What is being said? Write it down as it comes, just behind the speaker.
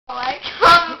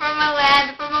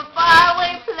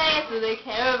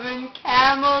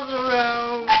camels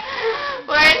roam.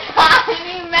 We're not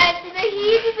any meant to the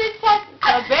heat of the chest.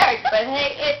 So barrack, but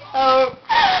hey, it's hope.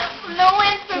 From the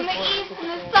winds from the east and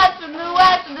the suns from the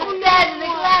west and the sand and the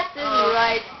glasses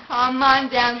right. Come on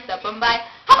down, step on by.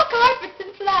 Have a carpet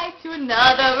and fly to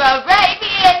another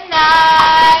Arabian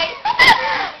night.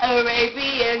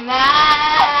 Arabian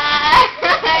night.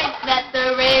 That's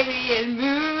Arabian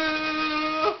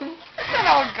moon.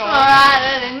 More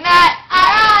hotter than that,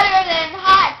 hotter than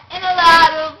hot in a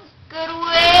lot of good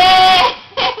ways.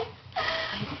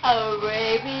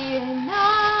 Arabian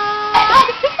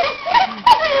night.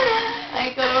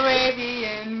 Like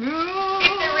Arabian moon.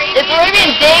 It's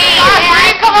Arabian days.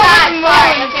 Come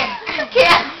on, okay.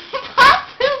 Can't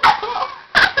possible.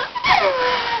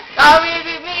 Call me,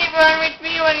 beat me if you want to reach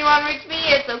me. When you want to reach me,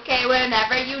 it's okay.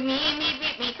 Whenever you need me,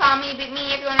 beat me. Call me, beat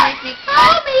me if you want to reach me.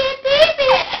 Call me and beat me.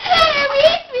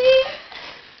 Reach me.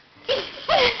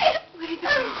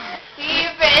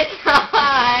 Keep it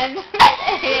on.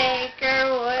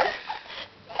 Acrewood.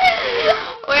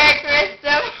 Where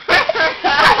Christopher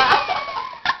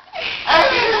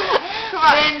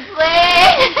been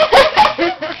playing.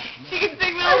 She can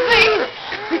sing little things.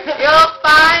 You'll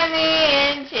find the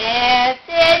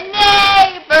enchanted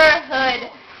neighborhood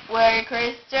where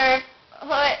Christopher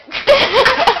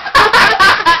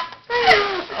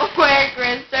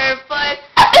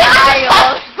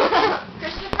Giles.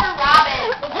 Christopher Robin.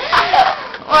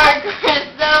 Or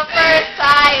Christopher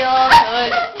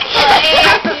childhood.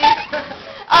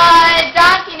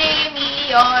 Donkey named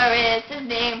Eeyore is his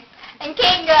name. And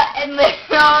Kinga and Little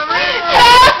Roo.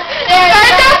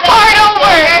 Start that part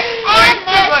over. And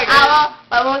there's Owl,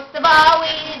 but most of all,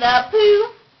 Winnie the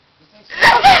Pooh.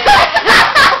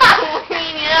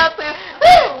 Winnie the Pooh.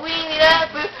 Woo! Winnie the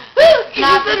Pooh. Woo!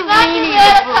 Not the little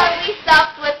cuddly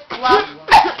stuffed with fluff.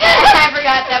 I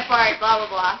forgot that part. Blah, blah,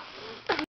 blah.